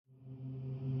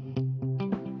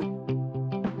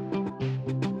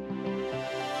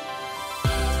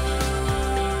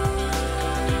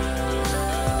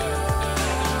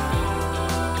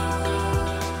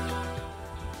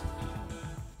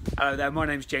Hello there, my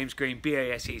name's James Green,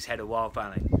 BASC's Head of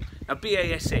Wildfowling. Now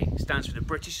BASC stands for the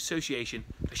British Association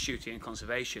for Shooting and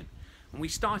Conservation. And we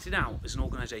started out as an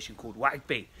organisation called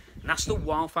WAGB, and that's the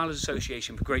Wildfowlers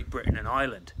Association for Great Britain and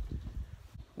Ireland.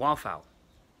 Wildfowl,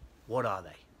 what are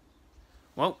they?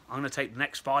 Well, I'm going to take the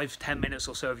next 5-10 minutes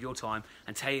or so of your time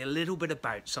and tell you a little bit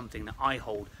about something that I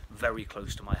hold very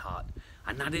close to my heart,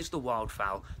 and that is the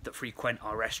wildfowl that frequent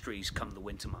our estuaries come the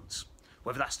winter months.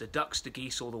 Whether that's the ducks, the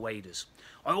geese or the waders.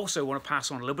 I also want to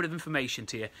pass on a little bit of information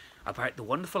to you about the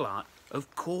wonderful art of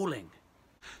calling.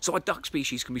 So our duck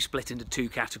species can be split into two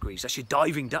categories. That's your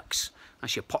diving ducks,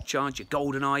 that's your pochard, your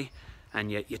goldeneye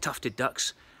and your tufted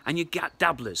ducks, and your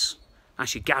dabblers.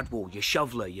 That's your gadwall, your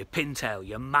shoveler, your pintail,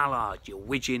 your mallard, your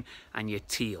widgeon and your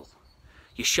teal.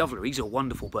 Your shoveler, he's a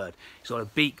wonderful bird. He's got a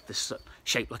beak that's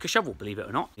shaped like a shovel, believe it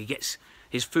or not. He gets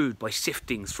his food by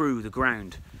sifting through the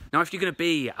ground. Now, if you're going to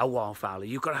be a wildfowler,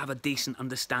 you've got to have a decent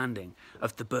understanding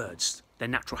of the birds, their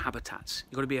natural habitats.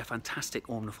 You've got to be a fantastic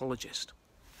ornithologist.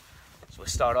 So we'll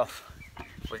start off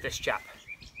with this chap.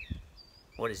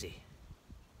 What is he?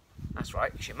 That's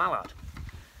right, it's your mallard.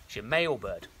 It's your male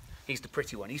bird. He's the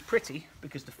pretty one. He's pretty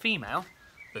because the female,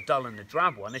 the dull and the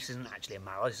drab one, this isn't actually a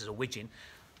mallard, this is a widgeon,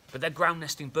 but they're ground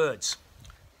nesting birds.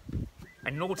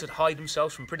 And in order to hide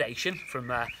themselves from predation, from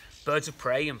birds of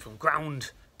prey and from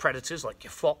ground predators like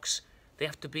your fox, they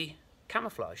have to be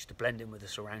camouflaged to blend in with the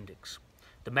surroundings.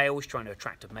 The male is trying to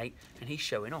attract a mate and he's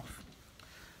showing off.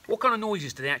 What kind of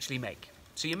noises do they actually make?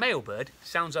 So your male bird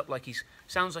sounds like he's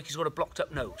got a blocked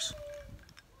up nose.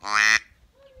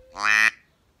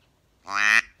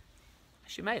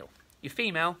 That's your male. Your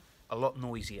female, a lot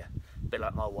noisier, a bit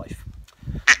like my wife.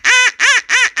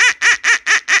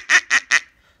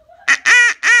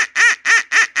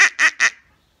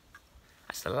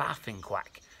 That's the laughing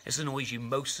quack. It's the noise you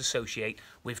most associate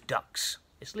with ducks.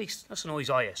 At least that's the noise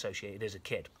I associated as a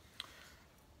kid.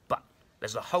 But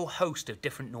there's a whole host of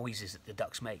different noises that the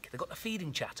ducks make. They've got the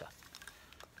feeding chatter.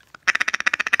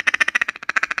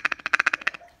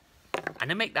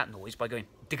 And they make that noise by going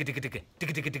digga digga digga,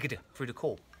 digga digga digga digga through the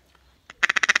call.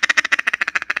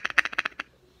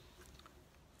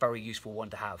 Very useful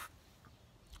one to have.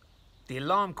 The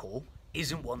alarm call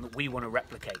isn't one that we want to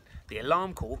replicate. The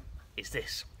alarm call is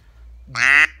this.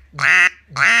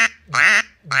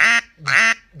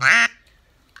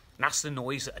 That's the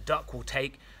noise that a duck will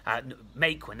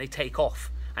make when they take off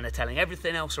and they're telling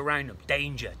everything else around them,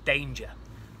 danger, danger.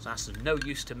 So that's of no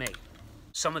use to me.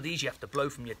 Some of these you have to blow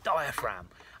from your diaphragm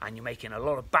and you're making a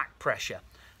lot of back pressure,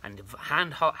 and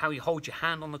how you hold your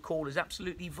hand on the call is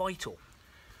absolutely vital.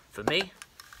 For me,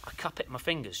 I cup it in my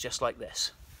fingers just like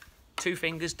this. 2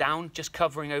 fingers down, just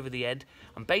covering over the head,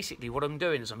 and basically what I'm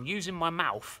doing is I'm using my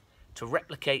mouth to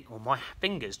replicate, or my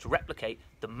fingers to replicate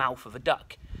the mouth of a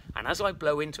duck. And as I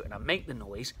blow into it and I make the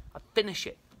noise, I finish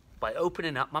it by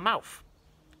opening up my mouth.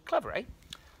 Clever, eh?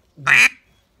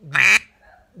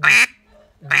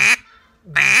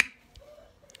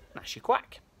 That's your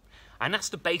quack. And that's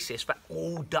the basis for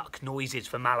all duck noises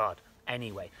for mallard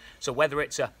anyway. So whether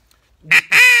it's a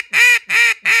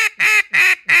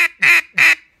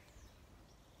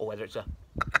or whether it's a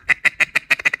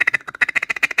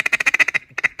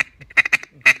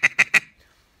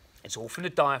it's all from the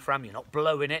diaphragm, you're not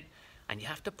blowing it, and you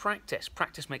have to practice.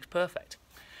 Practice makes perfect.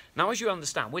 Now, as you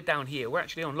understand, we're down here, we're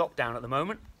actually on lockdown at the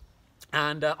moment,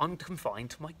 and I'm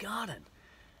confined to my garden.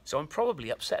 So I'm probably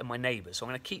upsetting my neighbours, so I'm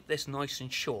going to keep this nice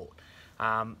and short.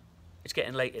 It's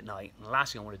getting late at night, and the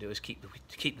last thing I want to do is keep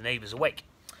the neighbours awake.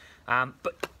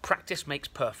 But practice makes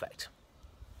perfect.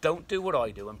 Don't do what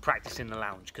I do and practice in the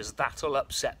lounge, because that'll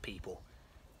upset people.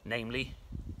 Namely,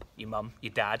 your mum,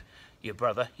 your dad, your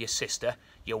brother, your sister,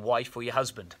 your wife or your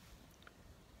husband.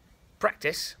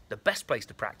 Practice, the best place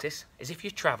to practice, is if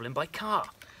you're travelling by car,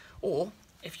 or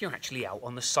if you're actually out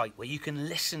on the site where you can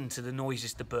listen to the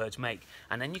noises the birds make,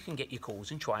 and then you can get your calls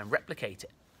and try and replicate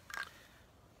it.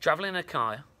 Travelling in a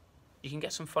car, you can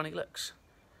get some funny looks.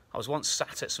 I was once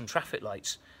sat at some traffic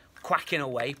lights, quacking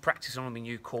away, practicing on my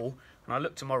new call, and I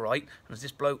looked to my right, and there's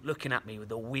this bloke looking at me with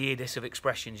the weirdest of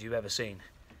expressions you've ever seen.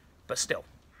 But still,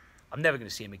 I'm never going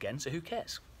to see him again, so who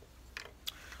cares?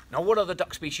 Now, what other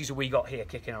duck species have we got here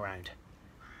kicking around?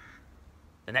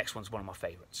 The next one's one of my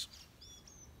favourites.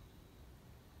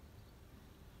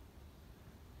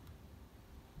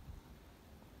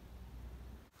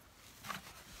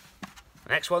 The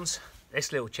next one's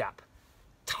this little chap.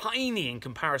 Tiny in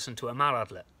comparison to a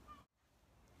mallardlet.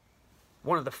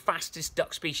 One of the fastest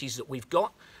duck species that we've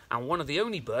got, and one of the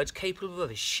only birds capable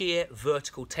of a sheer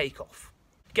vertical takeoff.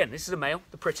 Again, this is a male,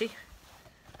 the pretty,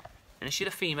 and she's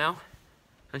a female,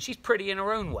 and she's pretty in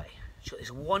her own way. She's got this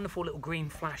wonderful little green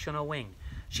flash on her wing.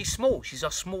 She's small. She's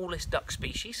our smallest duck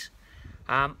species.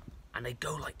 And they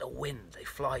go like the wind. They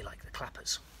fly like the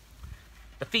clappers.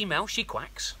 The female, she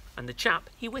quacks. And the chap,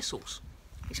 he whistles.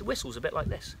 He whistles a bit like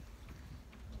this.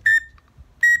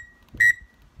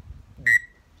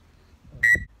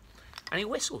 And he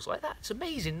whistles like that. It's an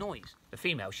amazing noise. The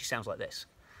female, she sounds like this.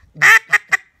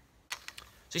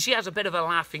 So she has a bit of a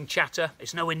laughing chatter.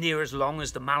 It's nowhere near as long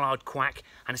as the mallard quack,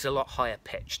 and it's a lot higher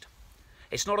pitched.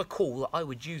 It's not a call that I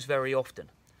would use very often.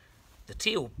 The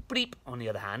teal bleep, on the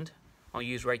other hand, I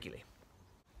use regularly.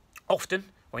 Often,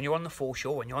 when you're on the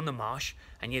foreshore, when you're on the marsh,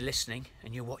 and you're listening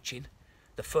and you're watching,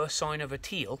 the first sign of a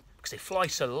teal, because they fly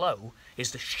so low,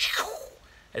 is the shoo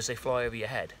as they fly over your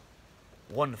head.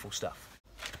 Wonderful stuff.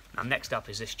 Now next up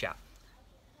is this chap.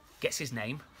 Gets his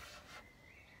name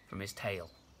from his tail.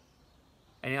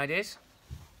 Any ideas?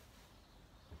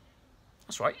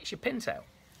 That's right, it's your pintail.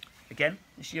 Again,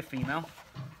 this is your female.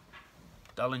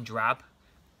 Dull and drab.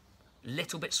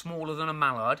 Little bit smaller than a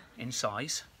mallard in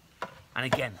size. And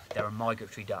again, they're a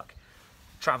migratory duck.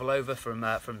 Travel over from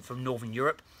Northern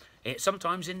Europe.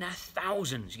 Sometimes in their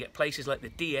thousands. You get places like the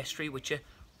D estuary, which are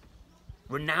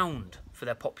renowned for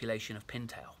their population of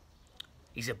pintail.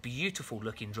 He's a beautiful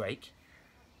looking drake,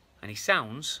 and he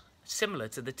sounds similar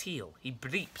to the teal. He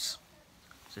bleeps.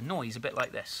 It's a noise a bit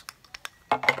like this.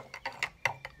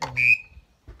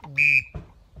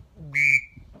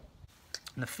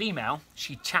 And the female,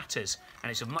 she chatters,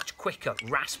 and it's a much quicker,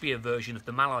 raspier version of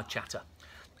the mallard chatter.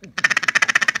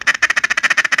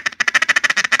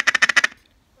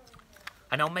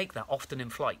 And they'll make that often in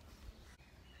flight.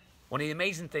 One of the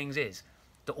amazing things is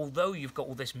that although you've got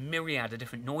all this myriad of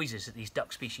different noises that these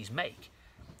duck species make,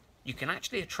 you can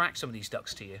actually attract some of these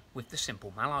ducks to you with the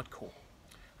simple mallard call.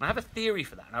 And I have a theory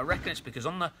for that, and I reckon it's because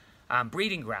on the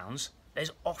breeding grounds,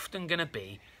 there's often going to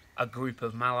be a group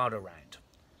of mallard around.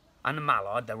 And the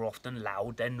mallard, they're often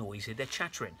loud, they're noisy, they're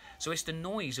chattering. So it's the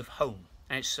noise of home,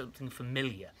 and it's something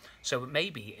familiar. So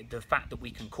maybe the fact that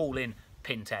we can call in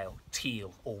pintail,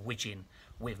 teal, or widgeon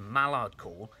with mallard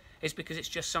call is because it's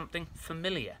just something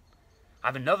familiar. I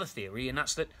have another theory, and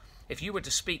that's that if you were to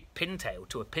speak pintail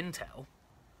to a pintail,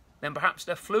 then perhaps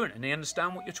they're fluent and they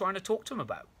understand what you're trying to talk to them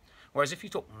about. Whereas if you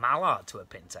talk mallard to a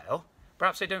pintail,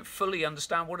 perhaps they don't fully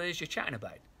understand what it is you're chatting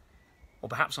about. Or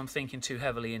perhaps I'm thinking too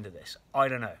heavily into this. I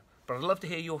don't know. But I'd love to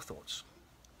hear your thoughts.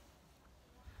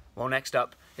 Well, next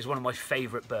up is one of my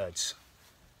favourite birds.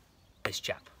 This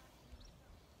chap.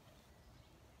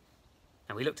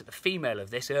 And we looked at the female of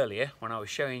this earlier when I was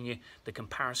showing you the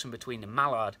comparison between the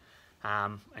mallard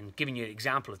and giving you an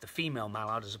example of the female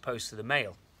mallard as opposed to the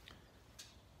male.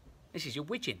 This is your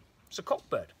widgeon. It's a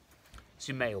cockbird. It's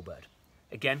your male bird.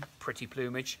 Again, pretty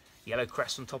plumage, yellow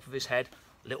crest on top of his head,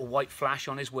 little white flash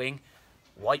on his wing,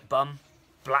 white bum,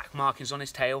 black markings on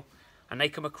his tail, and they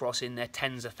come across in their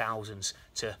tens of thousands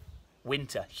to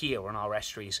winter here on our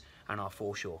estuaries and our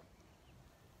foreshore.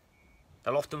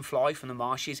 They'll often fly from the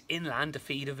marshes inland to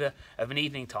feed of an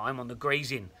evening time on the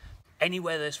grazing.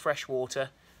 Anywhere there's fresh water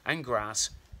and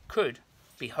grass could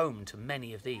be home to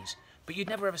many of these. But you'd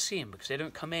never ever see them because they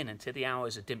don't come in until the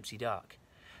hours of dimpsy dark.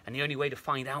 And the only way to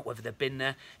find out whether they've been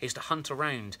there is to hunt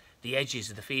around the edges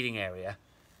of the feeding area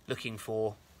looking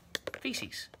for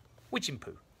feces, widgeon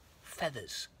poo,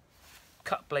 feathers,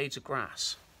 cut blades of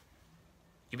grass.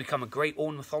 You become a great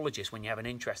ornithologist when you have an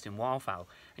interest in wildfowl,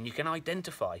 and you can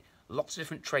identify lots of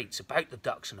different traits about the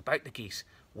ducks and about the geese,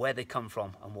 where they come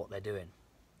from and what they're doing.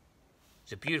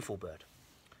 It's a beautiful bird.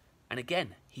 And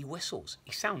again, he whistles.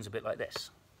 He sounds a bit like this.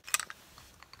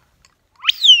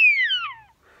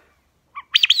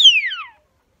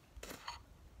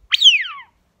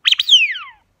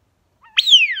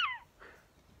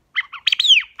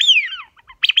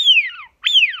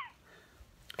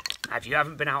 Now, if you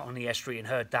haven't been out on the estuary and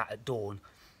heard that at dawn,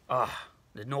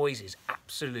 the noise is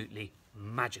absolutely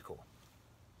magical.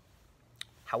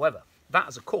 However, that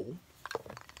as a call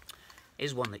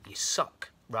is one that you suck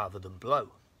rather than blow.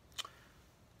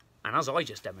 And as I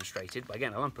just demonstrated, by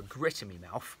getting a lump of grit in my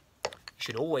mouth, you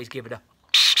should always give it a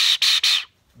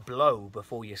blow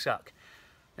before you suck.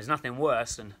 There's nothing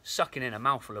worse than sucking in a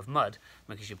mouthful of mud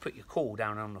because you put your call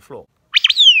down on the floor.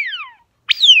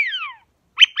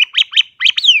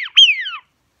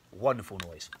 Wonderful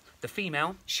noise. The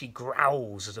female, she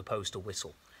growls as opposed to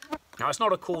whistle. Now, it's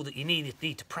not a call that you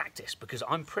need to practice because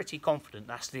I'm pretty confident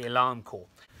that's the alarm call.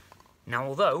 Now,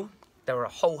 although there are a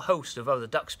whole host of other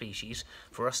duck species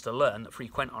for us to learn that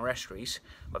frequent our estuaries,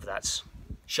 whether that's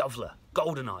shoveler,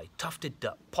 goldeneye, tufted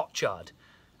duck, pochard,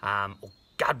 or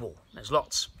gadwall. There's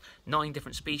lots. 9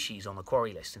 different species on the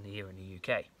quarry list here in the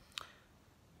UK.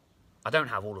 I don't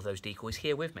have all of those decoys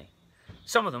here with me.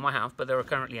 Some of them I have, but they're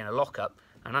currently in a lockup,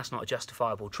 and that's not a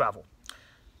justifiable travel.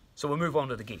 So we'll move on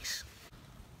to the geese.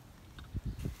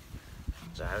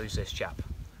 So who's this chap?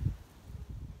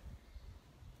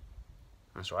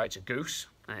 That's right, it's a goose,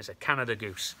 and it's a Canada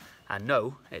goose. And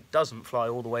no, it doesn't fly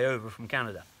all the way over from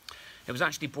Canada. It was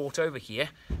actually brought over here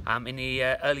in the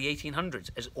early 1800s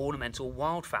as ornamental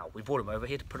wildfowl. We brought them over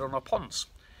here to put on our ponds.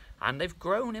 And they've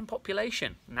grown in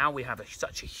population. Now we have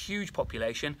such a huge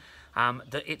population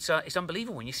that it's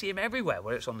unbelievable. And you see them everywhere,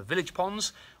 whether it's on the village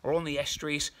ponds or on the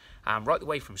estuaries, right the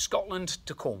way from Scotland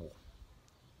to Cornwall.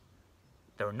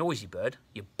 They're a noisy bird.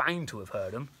 You're bound to have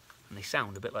heard them, and they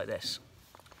sound a bit like this.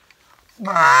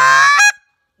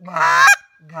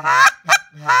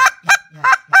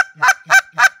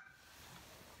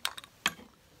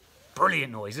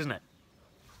 Brilliant noise, isn't it?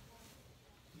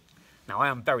 Now, I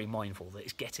am very mindful that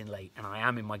it's getting late and I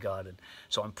am in my garden,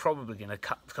 so I'm probably going to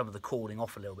cut some of the calling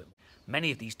off a little bit.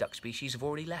 Many of these duck species have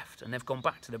already left and they've gone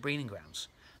back to their breeding grounds.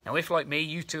 Now, if like me,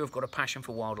 you too have got a passion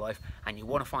for wildlife and you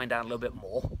want to find out a little bit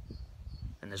more,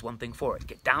 then there's one thing for it.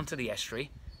 Get down to the estuary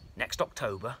next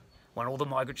October when all the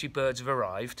migratory birds have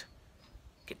arrived.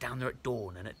 Get down there at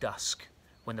dawn and at dusk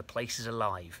when the place is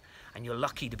alive and you're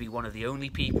lucky to be one of the only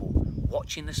people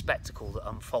watching the spectacle that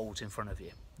unfolds in front of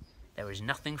you. There is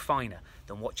nothing finer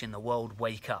than watching the world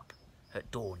wake up at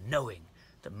dawn, knowing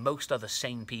that most other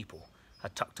sane people are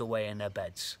tucked away in their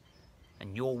beds,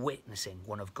 and you're witnessing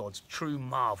one of God's true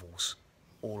marvels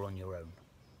all on your own.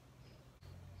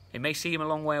 It may seem a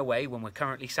long way away when we're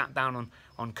currently sat down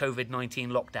on COVID-19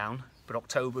 lockdown, but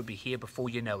October will be here before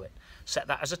you know it. Set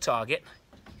that as a target,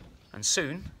 and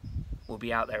soon we'll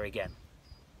be out there again.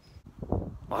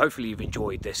 Well, hopefully you've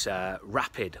enjoyed this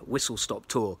rapid whistle-stop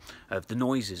tour of the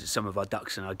noises that some of our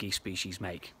ducks and our geese species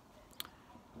make.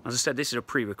 As I said, this is a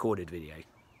pre-recorded video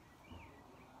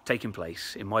taking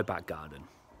place in my back garden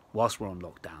whilst we're on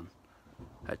lockdown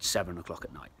at 7 o'clock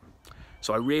at night.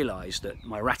 So I realised that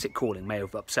my erratic calling may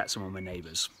have upset some of my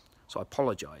neighbours. So I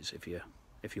apologise if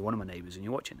you're one of my neighbours and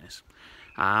you're watching this.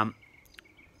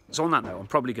 So on that note, I'm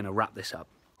probably going to wrap this up.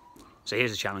 So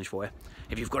here's a challenge for you.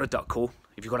 If you've got a duck call,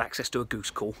 if you've got access to a goose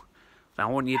call, then I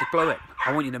want you to blow it.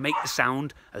 I want you to make the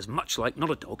sound as much like, not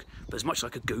a dog, but as much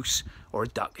like a goose or a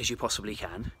duck as you possibly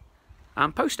can,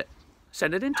 and post it.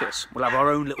 Send it in to us. We'll have our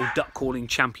own little duck calling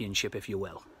championship, if you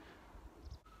will.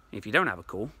 If you don't have a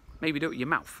call, maybe do it with your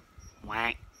mouth.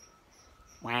 Whack,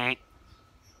 whack.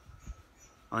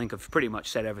 I think I've pretty much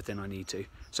said everything I need to.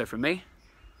 So from me,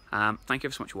 thank you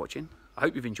ever so much for watching. I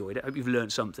hope you've enjoyed it. I hope you've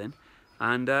learned something.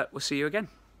 And we'll see you again.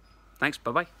 Thanks.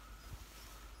 Bye-bye.